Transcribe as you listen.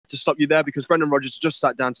to stop you there because Brendan Rodgers just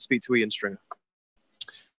sat down to speak to Ian Stringer.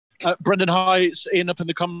 Brendan, hi, it's Ian up in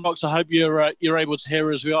the comment box. I hope you're able to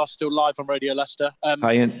hear us. We are still live on Radio Leicester.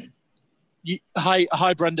 Hi, Ian.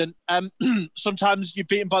 Hi, Brendan. Sometimes you're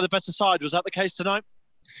beaten by the better side. Was that the case tonight?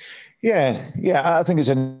 Yeah. I think it's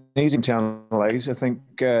an easy to analyse. I think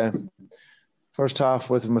first half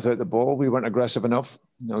with and without the ball, we weren't aggressive enough.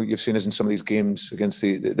 You know, you've seen us in some of these games against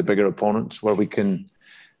the bigger opponents where we can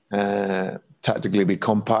tactically be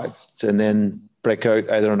compact and then break out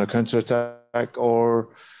either on a counter-attack or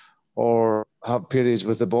have periods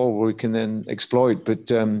with the ball where we can then exploit. But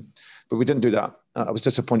we didn't do that. I was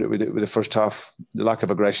disappointed with the first half, the lack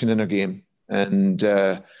of aggression in our game, and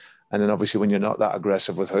then obviously when you're not that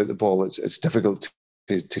aggressive without the ball, it's difficult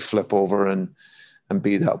to flip over and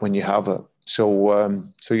be that when you have it. So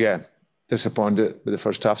yeah, disappointed with the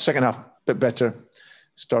first half. Second half, a bit better.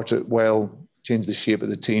 Started well, changed the shape of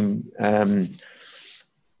the team,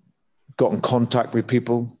 got in contact with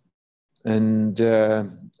people, and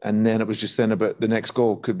then it was just then about the next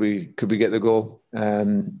goal. Could we get the goal?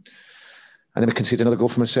 And then we conceded another goal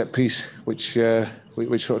from a set piece, which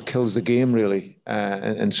sort of kills the game really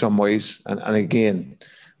in some ways. And again,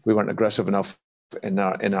 we weren't aggressive enough in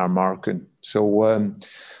our marking. So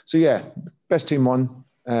yeah, best team won.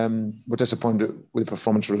 We're disappointed with the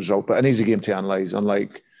performance result, but an easy game to analyse.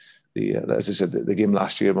 Unlike as I said, the game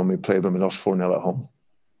last year when we lost 4-0 at home.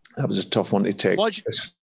 That was a tough one to take. Why do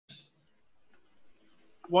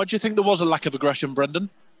you think there was a lack of aggression, Brendan?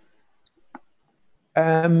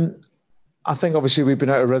 I think obviously we've been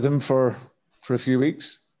out of rhythm for a few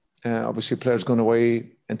weeks. Obviously players going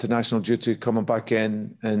away, international duty coming back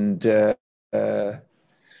in, and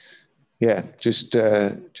just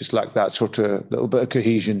like that sort of little bit of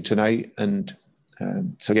cohesion tonight. And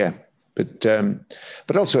so yeah, but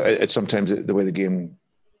also it's sometimes the way the game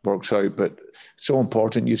works out. But so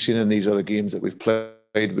important. You've seen in these other games that we've played,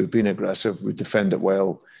 we've been aggressive, we defend it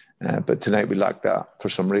well, but tonight we lacked that for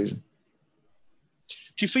some reason.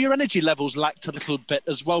 Do you feel your energy levels lacked a little bit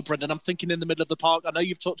as well, Brendan? I'm thinking in the middle of the park. I know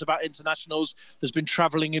you've talked about internationals. There's been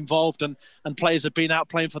travelling involved and players have been out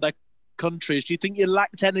playing for their countries. Do you think you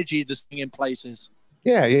lacked energy this thing in places?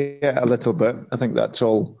 Yeah, a little bit. I think that's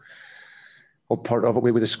all part of it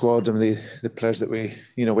with the squad and the players that we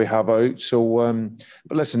have out. So,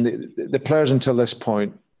 but listen, the players until this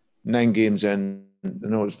point, 9 games in, I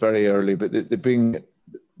know it's very early, but they're being,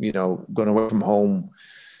 going away from home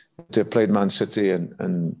to have played Man City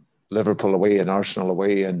and Liverpool away and Arsenal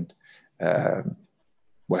away and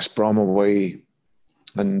West Brom away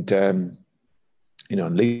and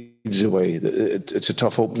Leeds away. It's a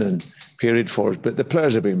tough opening period for us, but the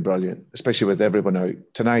players have been brilliant, especially with everyone out.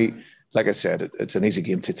 Tonight, like I said, it's an easy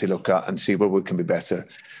game to look at and see where we can be better.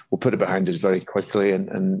 We'll put it behind us very quickly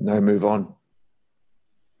and now move on.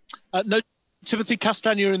 No Timothy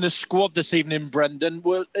Castagne in the squad this evening, Brendan.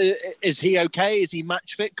 Well, is he okay? Is he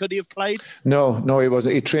match fit? Could he have played? No, he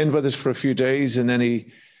wasn't. He trained with us for a few days and then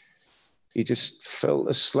he just felt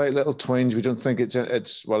a slight little twinge. We don't think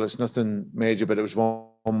it's nothing major, but it was one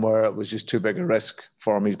where it was just too big a risk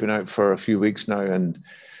for him. He's been out for a few weeks now and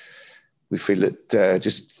we feel that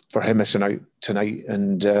just for him missing out tonight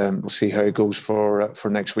and we'll see how it goes for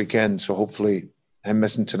next weekend. So hopefully him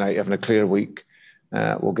missing tonight, having a clear week,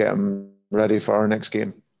 we'll get him ready for our next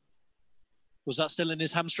game. Was that still in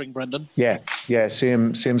his hamstring, Brendan? Yeah,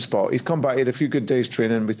 same spot. He's come back. He had a few good days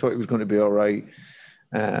training. We thought he was going to be all right,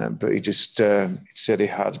 but he just said he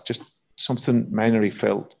had just something minor he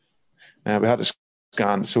felt. We had a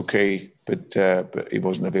scan. It's okay, but he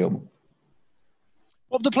wasn't available.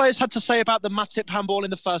 What have the players had to say about the Matip handball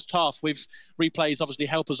in the first half? Replays obviously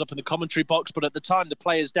help us up in the commentary box, but at the time the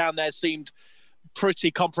players down there seemed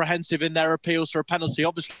pretty comprehensive in their appeals for a penalty.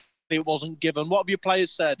 Obviously it wasn't given. What have your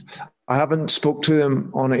players said? I haven't spoke to them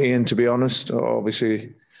on it, Ian, to be honest.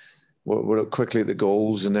 Obviously, we're quickly at the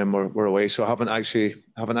goals and then we're away, so I haven't actually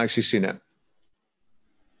seen it.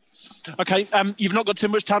 Okay, you've not got too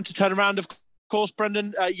much time to turn around, of course,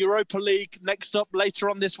 Brendan. Europa League next up later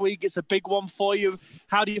on this week. It's a big one for you.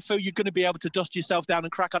 How do you feel you're going to be able to dust yourself down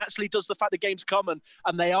and crack on? Actually, does the fact the games come and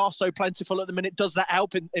they are so plentiful at the minute, does that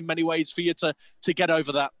help in many ways for you to get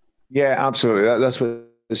over that? Yeah, absolutely. That's what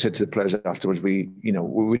I said to the players afterwards. We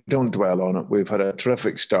don't dwell on it. We've had a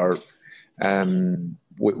terrific start.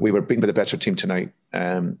 We were beaten by the better team tonight.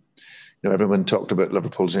 Everyone talked about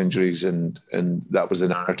Liverpool's injuries and that was the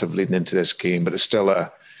narrative leading into this game. But it's still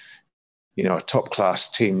a top class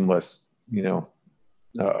team with real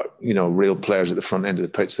players at the front end of the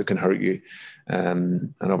pitch that can hurt you.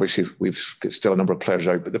 And obviously we've got still a number of players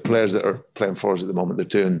out, but the players that are playing for us at the moment, they're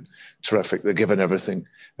doing terrific. They're giving everything.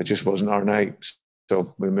 It just wasn't our night.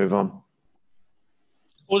 So we move on.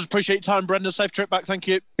 Always appreciate your time, Brendan. Safe trip back. Thank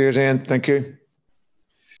you. Cheers, Ian. Thank you.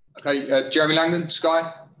 Okay, Jeremy Langdon,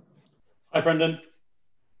 Sky. Hi, Brendan.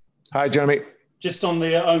 Hi, Jeremy. Just on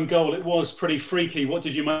the own goal, it was pretty freaky. What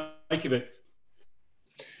did you make of it?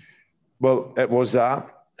 Well, it was that.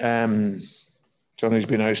 Johnny's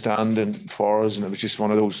been outstanding for us, and it was just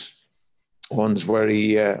one of those ones where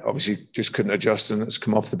he obviously just couldn't adjust, and it's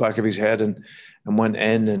come off the back of his head and went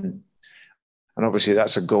in. And obviously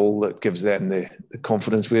that's a goal that gives them the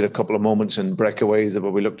confidence. We had a couple of moments in breakaways where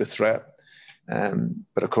we looked a threat.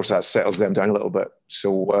 But of course that settles them down a little bit.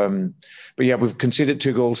 So, but yeah, we've conceded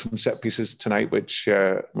 2 goals from set pieces tonight, which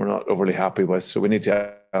we're not overly happy with. So we need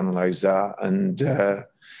to analyse that. And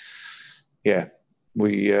yeah,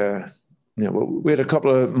 we had a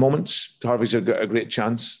couple of moments. Harvey's got a great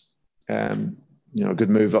chance. A good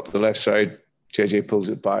move up the left side. JJ pulls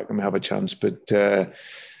it back, and we have a chance. But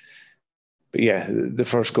yeah, the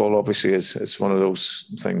first goal obviously is one of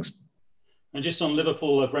those things. And just on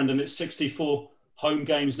Liverpool, Brendan, it's 64 home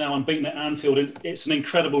games now unbeaten at Anfield. It's an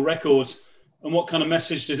incredible record. And what kind of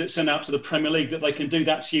message does it send out to the Premier League that they can do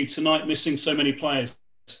that to you tonight, missing so many players?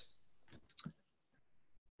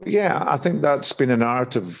 Yeah, I think that's been an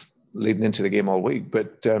art of leading into the game all week.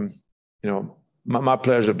 But, my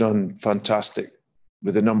players have done fantastic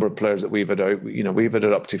with the number of players that we've had out. We've had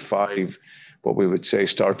it up to 5, what we would say,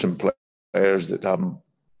 starting players that haven't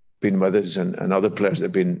been with us, and other players that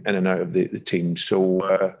have been in and out of the team.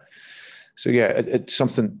 So yeah, it's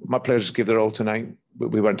something. My players gave their all tonight.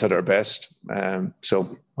 We weren't at our best.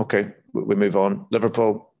 So okay, we move on.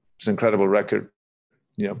 Liverpool, it's an incredible record.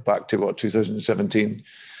 Back to 2017.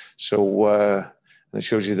 So it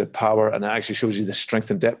shows you the power, and it actually shows you the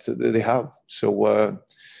strength and depth that they have. So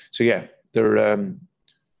yeah, they're an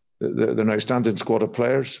outstanding squad of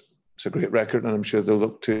players. It's a great record, and I'm sure they'll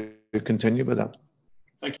look to continue with that.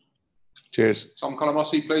 Thank you. Cheers. Tom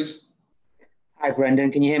Colomossi, please. Hi,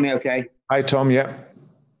 Brendan. Can you hear me okay? Hi, Tom. Yeah.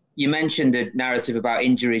 You mentioned the narrative about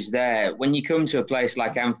injuries there. When you come to a place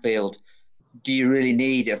like Anfield, do you really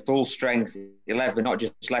need a full strength 11, not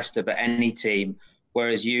just Leicester, but any team,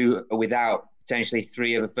 whereas you are without potentially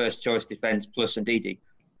 3 of a first choice defence plus Ndidi?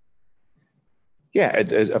 Yeah,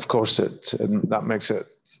 of course, that makes it,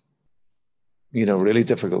 really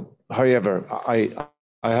difficult. However,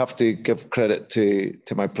 I have to give credit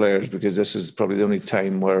to my players, because this is probably the only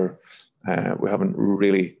time where we haven't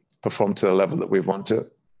really performed to the level that we want to.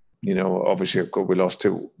 Obviously, of course, we lost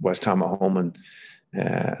to West Ham at home, and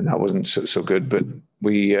that wasn't so good. But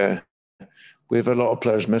we have a lot of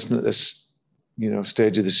players missing at this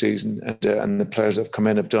stage of the season, and the players that have come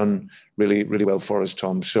in have done really, really well for us,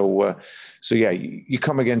 Tom. So yeah, you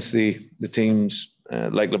come against the teams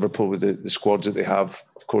like Liverpool with the squads that they have.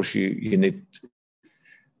 Of course, you need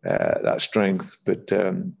that strength, but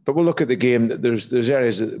we'll look at the game. That there's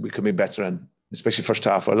areas that we could be better in, especially first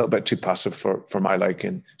half. We're a little bit too passive for my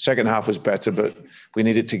liking. Second half was better, but we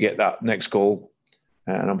needed to get that next goal,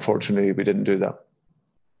 and unfortunately, we didn't do that.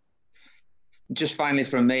 Just finally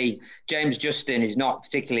from me, James Justin is not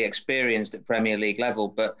particularly experienced at Premier League level,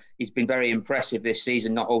 but he's been very impressive this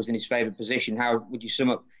season, not always in his favourite position. How would you sum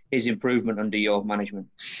up his improvement under your management?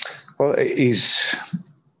 Well, he's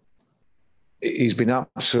been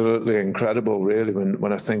absolutely incredible, really.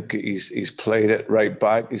 When I think he's played at right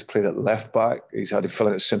back, he's played at left back, he's had to fill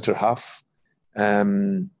in at centre half.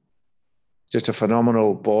 Just a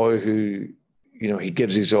phenomenal boy who, he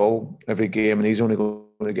gives his all every game, and he's only going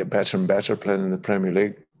to get better and better playing in the Premier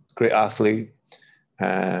League. Great athlete,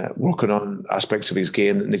 working on aspects of his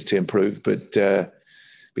game that needs to improve, but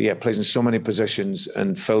yeah, plays in so many positions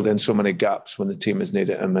and filled in so many gaps when the team has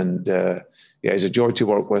needed him. And yeah, he's a joy to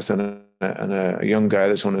work with, and a young guy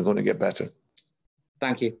that's only going to get better.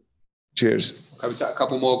 Thank you. Cheers. Okay, we'll take a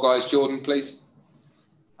couple more guys. Jordan, please.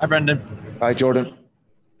 Hi, Brendan. Hi, Jordan.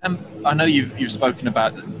 I know you've spoken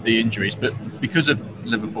about the injuries, but because of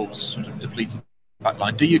Liverpool's sort of depleted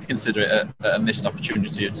backline, do you consider it a missed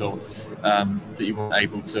opportunity at all, that you weren't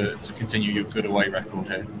able to continue your good away record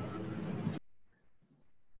here?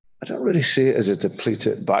 I don't really see it as a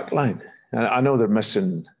depleted backline. I know they're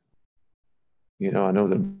missing, I know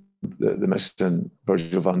they're missing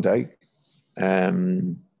Virgil van Dijk.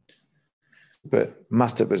 But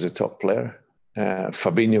Matip is a top player.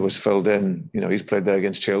 Fabinho was filled in. He's played there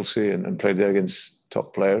against Chelsea and played there against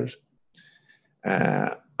top players.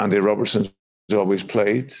 Andy Robertson's always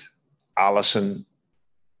played. Alisson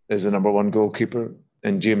is the number 1 goalkeeper.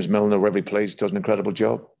 And James Milner, wherever he plays, does an incredible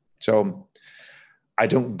job. So I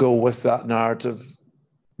don't go with that narrative.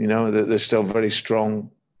 They're still very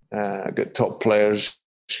strong. Got top players.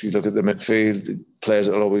 You look at the midfield, the players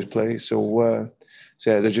that will always play. So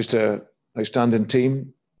So they're just a outstanding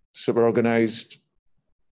team, super organised,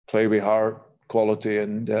 play with heart, quality,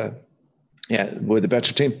 and we're the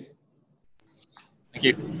better team. Thank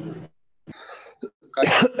you.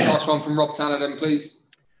 Okay, last one from Rob Tanner then, please.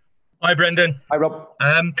 Hi, Brendan. Hi, Rob.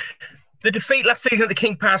 The defeat last season at the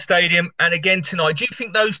King Power Stadium and again tonight, do you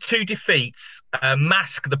think those two defeats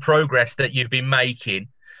mask the progress that you've been making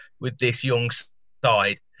with this young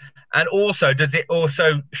side? And also, does it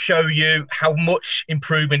also show you how much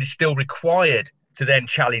improvement is still required to then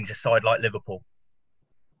challenge a side like Liverpool?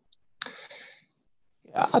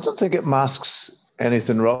 I don't think it masks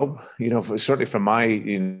anything, Rob. Certainly from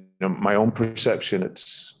my own perception,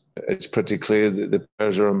 it's pretty clear that the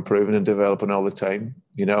players are improving and developing all the time.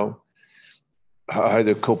 How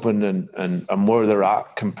they're coping and where they're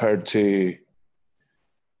at compared to,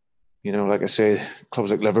 like I say,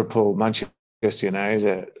 clubs like Liverpool, Manchester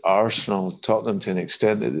United, Arsenal, Tottenham to an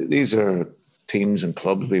extent. These are teams and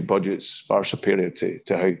clubs with budgets far superior to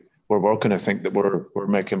how we're working. I think that we're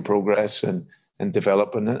making progress and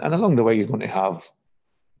developing. And along the way, you're going to have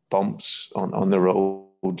bumps on the road.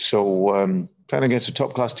 So playing against a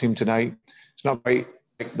top-class team tonight, it's not quite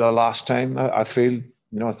like the last time, I feel.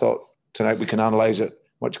 I thought tonight we can analyse it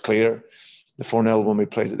much clearer. The 4-0 when we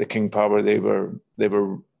played at the King Power, they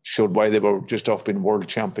were showed why they were just off being world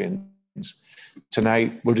champions.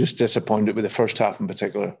 Tonight, we're just disappointed with the first half in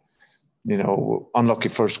particular. Unlucky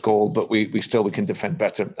first goal, but we can defend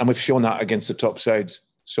better. And we've shown that against the top sides.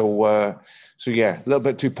 So yeah, a little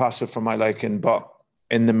bit too passive for my liking, but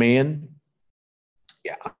in the main,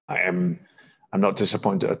 yeah, I'm not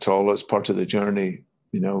disappointed at all. It's part of the journey,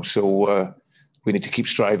 so we need to keep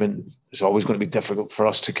striving. It's always going to be difficult for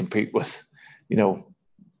us to compete with,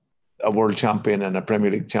 a world champion and a Premier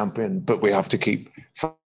League champion, but we have to keep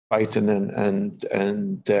fighting and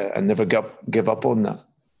never give up on that.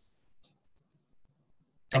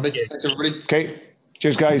 Thanks, everybody. Okay.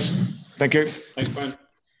 Cheers, guys. Thank you. Thanks, Brian.